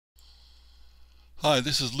Hi,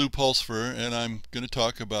 this is Lou Pulsfer, and I'm going to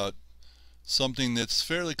talk about something that's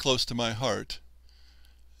fairly close to my heart: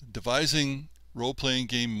 devising role-playing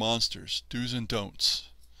game monsters, do's and don'ts.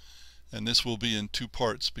 And this will be in two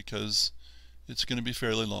parts because it's going to be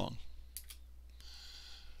fairly long.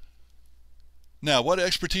 Now, what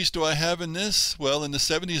expertise do I have in this? Well, in the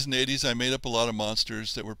 70s and 80s I made up a lot of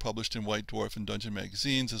monsters that were published in White Dwarf and Dungeon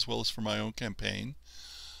magazines, as well as for my own campaign.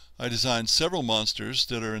 I designed several monsters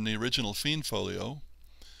that are in the original Fiend Folio.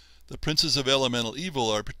 The Princes of Elemental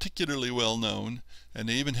Evil are particularly well known, and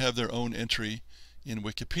they even have their own entry in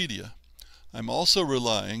Wikipedia. I'm also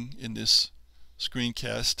relying in this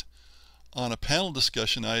screencast on a panel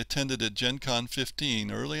discussion I attended at GenCon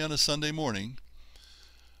 15 early on a Sunday morning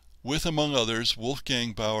with, among others,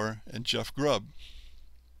 Wolfgang, Baur, and Grubb.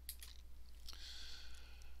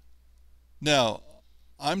 Now,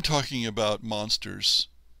 I'm talking about monsters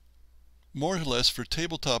more or less for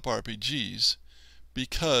tabletop RPGs,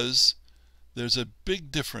 because there's a big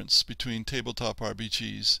difference between tabletop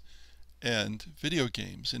RPGs and video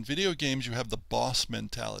games. In video games you have the boss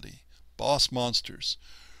mentality, boss monsters,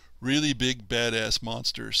 really big badass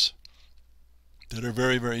monsters that are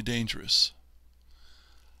very, very dangerous.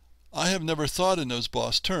 I have never thought in those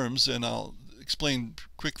boss terms, and I'll explain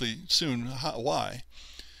quickly soon why.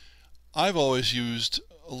 I've always used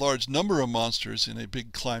a large number of monsters in a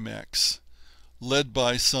big climax, led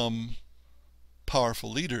by some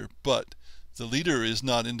powerful leader, but the leader is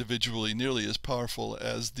not individually nearly as powerful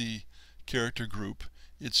as the character group.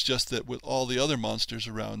 It's just that with all the other monsters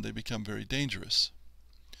around, they become very dangerous.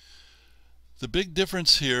 The big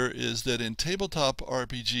difference here is that in tabletop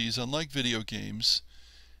RPGs, unlike video games,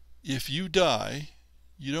 if you die,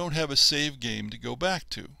 you don't have a save game to go back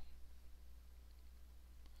to.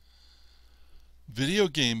 Video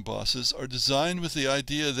game bosses are designed with the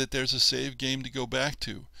idea that there's a save game to go back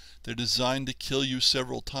to. They're designed to kill you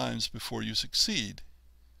several times before you succeed.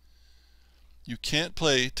 You can't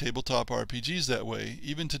play tabletop RPGs that way,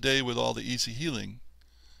 even today with all the easy healing,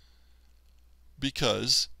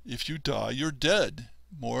 because if you die, you're dead,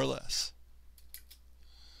 more or less.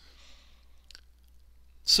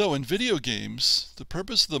 So in video games, the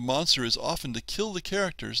purpose of the monster is often to kill the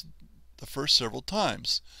characters the first several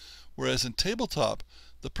times, whereas in tabletop,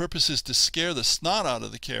 the purpose is to scare the snot out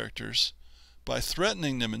of the characters by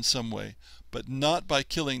threatening them in some way, but not by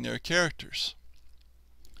killing their characters.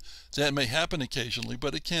 That may happen occasionally,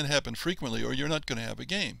 but it can't happen frequently, or you're not going to have a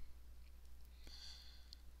game.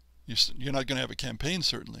 You're not going to have a campaign,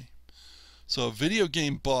 certainly. So a video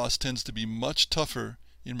game boss tends to be much tougher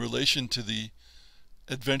in relation to the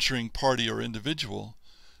adventuring party or individual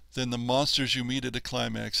than the monsters you meet at a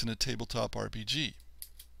climax in a tabletop RPG.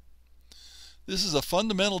 This is a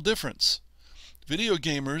fundamental difference. Video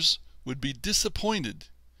gamers would be disappointed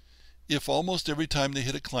if almost every time they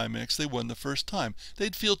hit a climax they won the first time.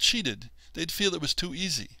 They'd feel cheated. They'd feel it was too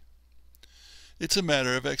easy. It's a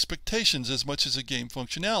matter of expectations as much as a game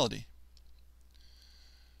functionality.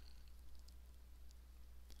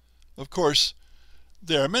 Of course,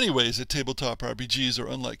 there are many ways that tabletop RPGs are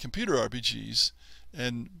unlike computer RPGs,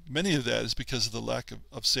 and many of that is because of the lack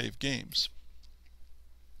of save games.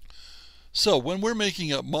 So when we're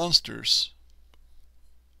making up monsters,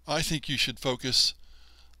 I think you should focus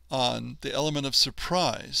on the element of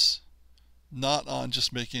surprise, not on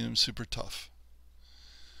just making them super tough.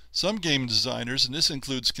 Some game designers, and this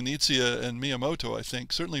includes Knizia and Miyamoto, I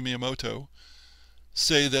think, certainly Miyamoto,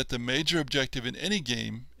 say that the major objective in any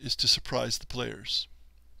game is to surprise the players.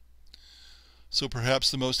 So perhaps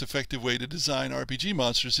the most effective way to design RPG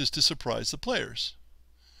monsters is to surprise the players.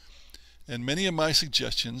 And many of my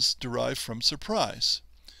suggestions derive from surprise.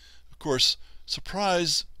 Of course,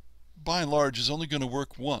 surprise by and large is only going to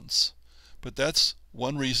work once, but that's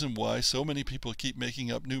one reason why so many people keep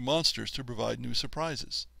making up new monsters to provide new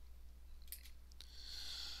surprises.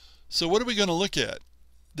 So what are we going to look at?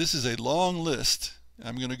 This is a long list.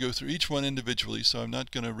 I'm going to go through each one individually, so I'm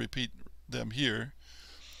not going to repeat them here.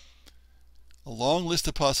 A long list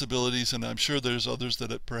of possibilities, and I'm sure there's others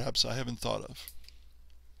that perhaps I haven't thought of.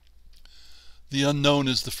 The unknown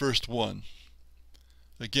is the first one.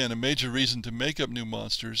 Again, a major reason to make up new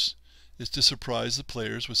monsters is to surprise the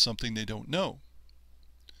players with something they don't know.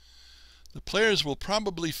 The players will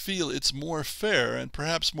probably feel it's more fair and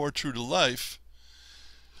perhaps more true to life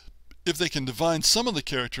if they can divine some of the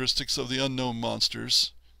characteristics of the unknown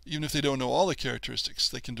monsters. Even if they don't know all the characteristics,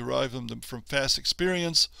 they can derive them from past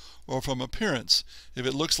experience or from appearance. If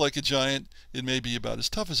it looks like a giant, it may be about as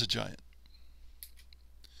tough as a giant.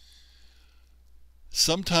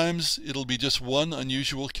 Sometimes it'll be just one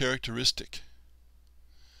unusual characteristic.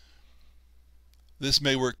 This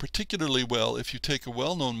may work particularly well if you take a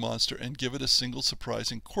well-known monster and give it a single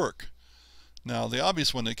surprising quirk. Now, the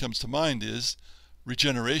obvious one that comes to mind is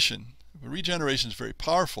regeneration. Regeneration is very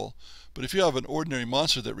powerful, but if you have an ordinary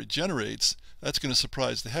monster that regenerates, that's going to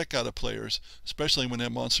surprise the heck out of players, especially when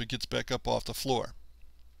that monster gets back up off the floor.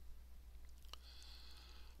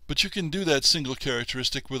 But you can do that single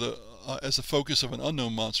characteristic with as a focus of an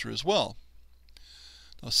unknown monster as well.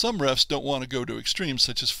 Now, some refs don't want to go to extremes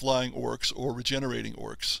such as flying orcs or regenerating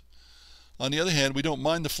orcs. On the other hand, we don't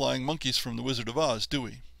mind the flying monkeys from the Wizard of Oz, do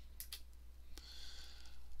we?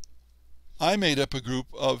 I made up a group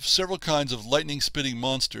of several kinds of lightning-spitting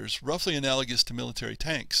monsters, roughly analogous to military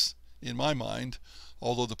tanks, in my mind,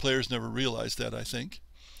 although the players never realized that, I think.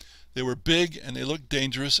 They were big and they looked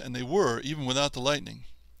dangerous, and they were, even without the lightning.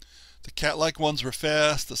 The cat-like ones were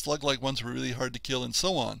fast, the slug-like ones were really hard to kill, and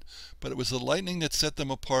so on, but it was the lightning that set them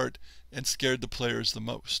apart and scared the players the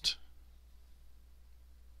most.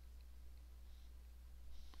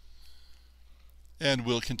 And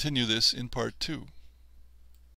we'll continue this in part 2.